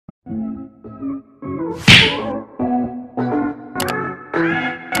Isang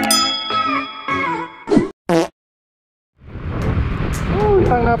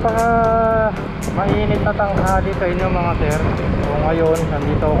napaka mainit na tanghali sa inyo mga sir. So ngayon,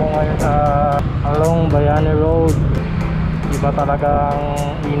 nandito ako ngayon sa along Bayani Road. Iba talagang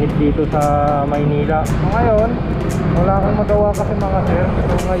init dito sa Maynila. So ngayon, wala akong magawa kasi mga sir.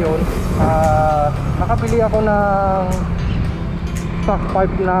 So ngayon, nakabili ako ng stock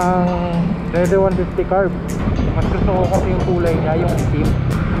pipe ng R150 Carb. Mas gusto ko kasi yung kulay niya, yung itim.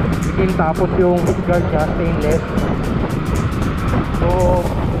 Itim tapos yung guard niya, stainless. So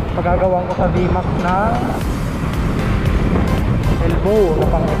pagagawan ko sa VMax na elbow o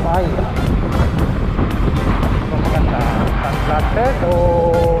pang FI. So maganda, flat o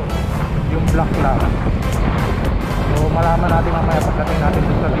yung black lang. So malaman natin mamaya pagdating natin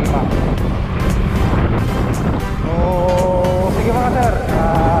sa VMax. So sige mga sir,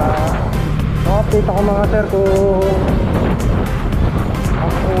 update ako mga sir kung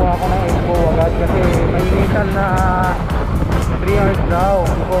makukuha ako ng elbow agad kasi mainitan na 3 hours daw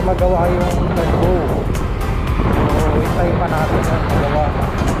before magawa yung elbow. So isayin pa natin yung magawa.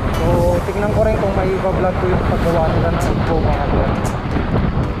 So tignan ko rin kung may iba-vlog ko yung paggawa nila ng elbow mga sir.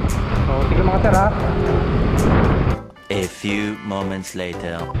 So sige mga sir ha. A few moments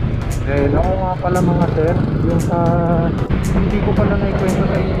later. Then ako nga pala mga sir, yung sa hindi ko pala naikwento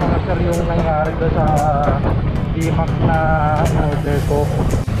sa inyo mga sir yung nangyari doon sa VMax na order ko.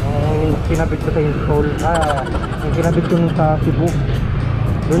 Yung kinabit ko sa install, yung kinabit ko sa Cebu.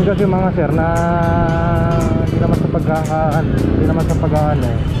 Doon kasi mga sir na hindi naman sa pagkaan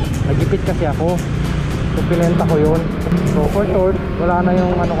nagipit kasi ako. So pinenta ko yun. So for short, wala na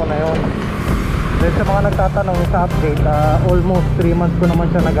yung ano ko na yun. Then sa mga nagtatanong sa update, almost 3 months ko naman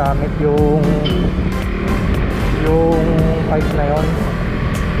siya nagamit yung pipe na yon,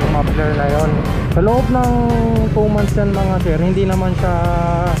 yung muffler na yon. Sa loob ng 2 months yan mga sir, hindi naman siya,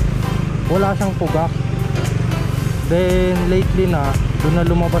 wala siyang pugak. Then lately na, doon na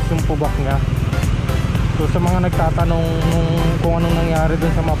lumabas yung pugak niya. So sa mga nagtatanong kung anong nangyari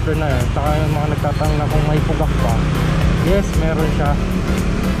doon sa muffler na yun, saka yung mga nagtatanong na kung may pugak pa, yes, meron siya.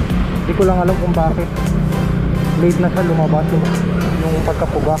 Hindi ko lang alam kung bakit late na siya lumabas yung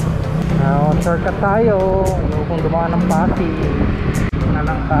pagkapugak. Shortcut tayo, kung dumaan ng pati na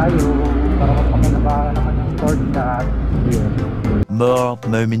lang tayo para magpakinabangan naman yung shortcut. More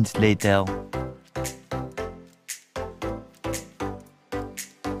moments later.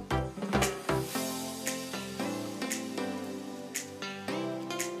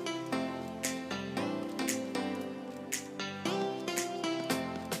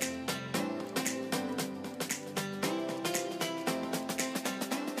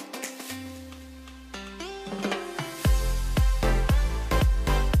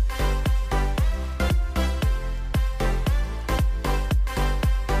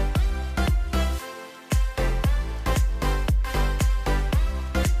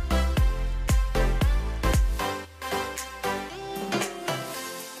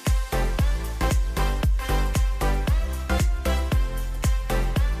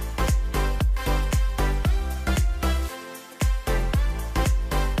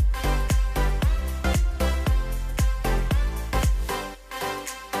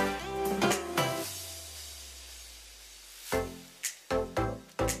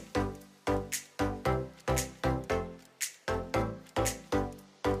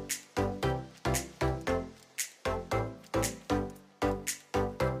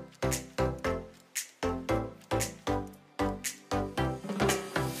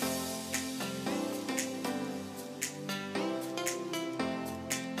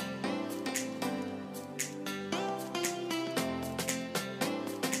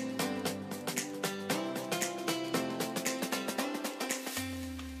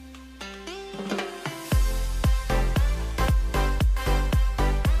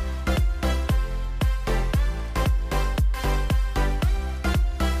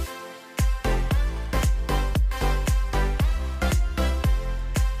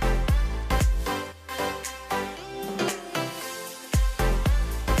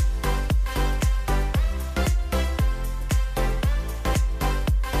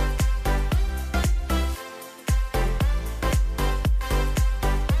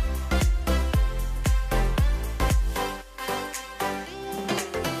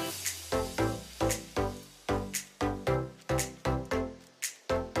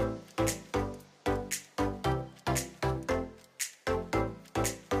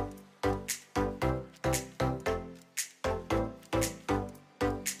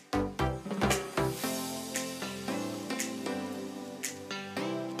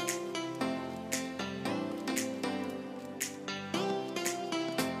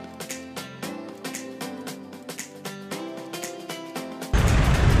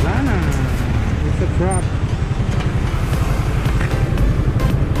 Strap.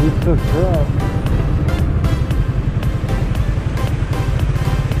 It's a strap.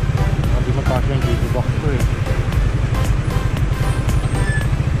 Hindi mapasya yung GT box ko eh.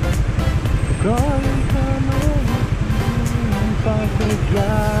 Gawin ka mo ang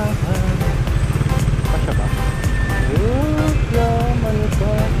pagkagahan. Pasya ba? Yaman ito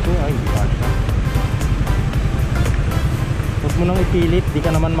ko. Ay, pasya. Huwag mo nang ipilit, di ka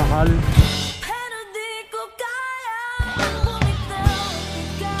naman mahal.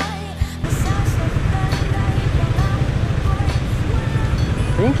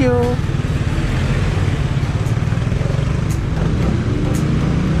 Thank you.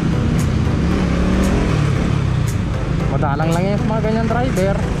 Madalang lang yung mga ganyan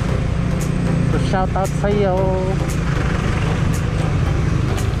driver. So shout out sa iyo.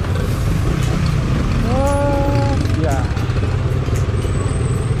 Oh, yeah.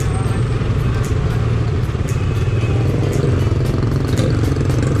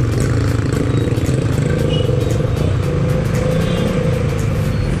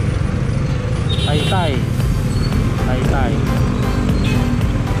 Tay.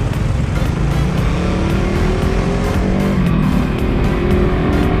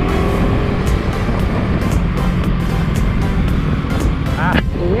 Ah,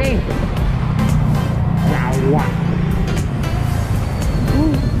 uwi. Yawa.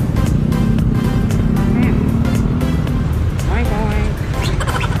 Bye.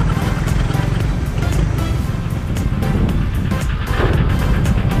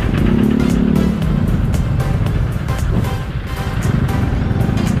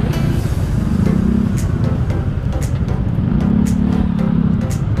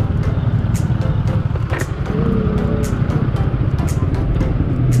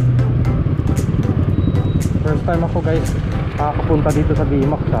 First time ako guys makakapunta dito sa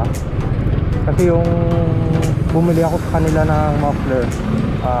VMax ha. Kasi yung bumili ako sa kanila ng muffler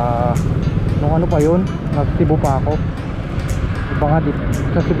nung ano pa yun, nag Cebu pa ako. Iba nga dito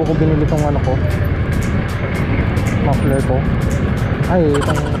sa Cebu ko binili tong ano ko, muffler ko. Ay,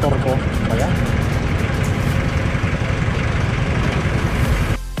 itong motor ko. Kaya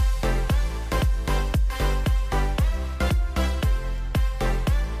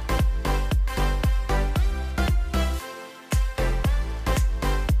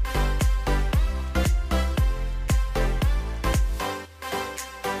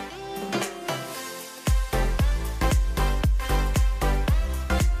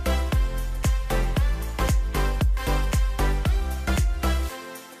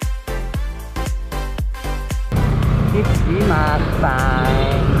VMax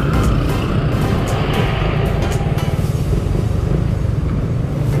time.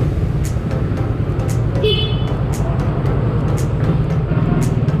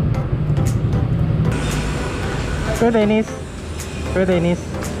 Kuya Dennis.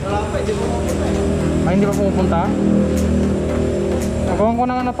 Ay, hindi pa pumupunta? Nagawan ko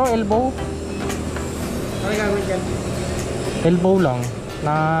na ano to, elbow. Ano gagawin dyan? Elbow lang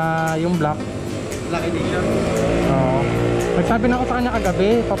na yung black. Black edition? Oo. Nagsabi na ako sa kanya kagabi,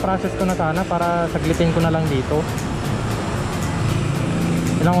 paprocess ko na sana para saglitin ko na lang dito.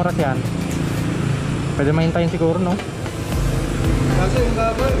 Ilang oras yan? Pwede mahintayin siguro, no? Kasi yung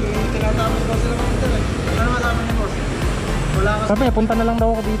gagawin, tinatapos ko sila mga dala. Ano masabi ni boss? Wala ka. Sabi niya, punta na lang daw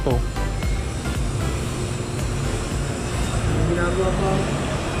ako dito. Ginagawa ko.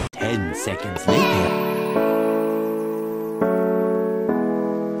 10 seconds later.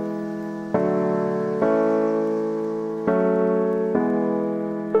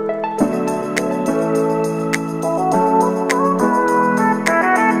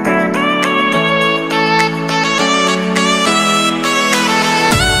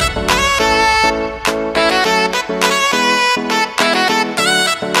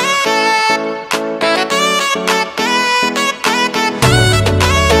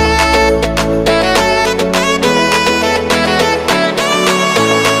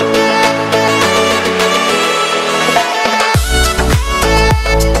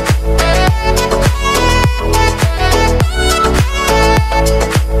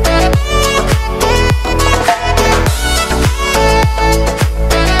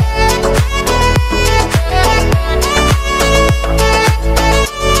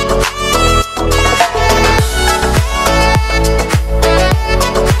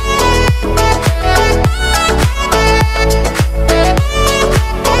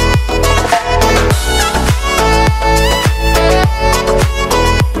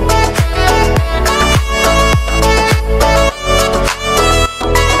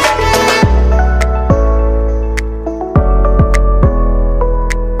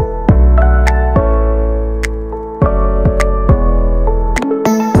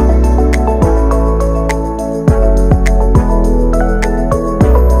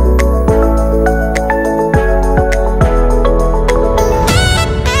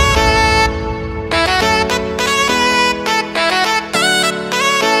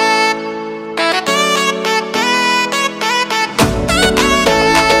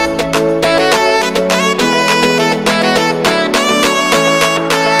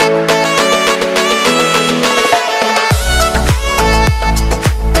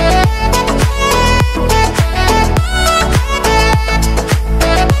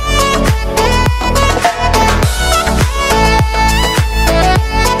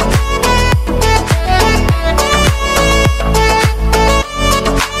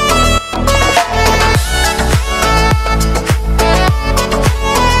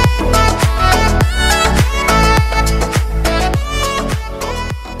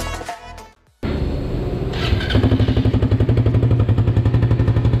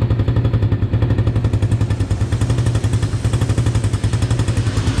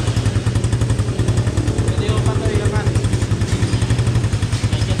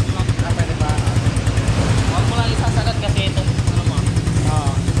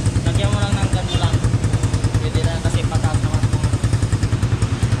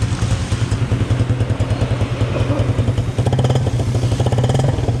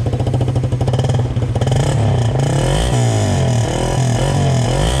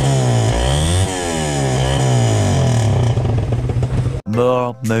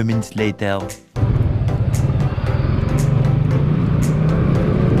 moments later.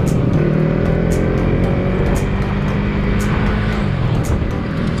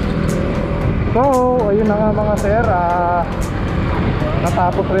 So, ayun na nga mga sir,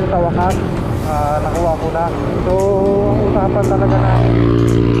 natapos rin sa wakas, nakuha ko na. So, ang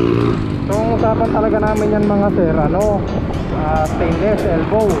usapan talaga namin yan mga sir, stainless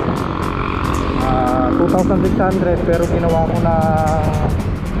elbow, 2,600 pero ginawa ko na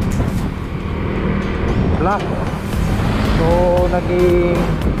black. So, naging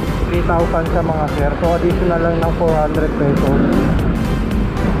 3,000 siya mga sir. So, additional lang ng 400 pesos.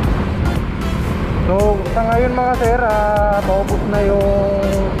 So sa ngayon mga sir, paubos na yung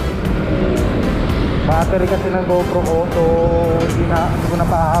battery kasi ng GoPro ko. So hindi ko na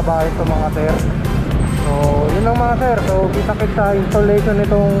pahahabahin ito mga sir. So yun lang mga sir. So kita-kit sa installation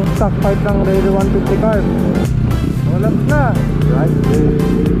nitong stock pipe ng R150 Carb. So labs na. Right.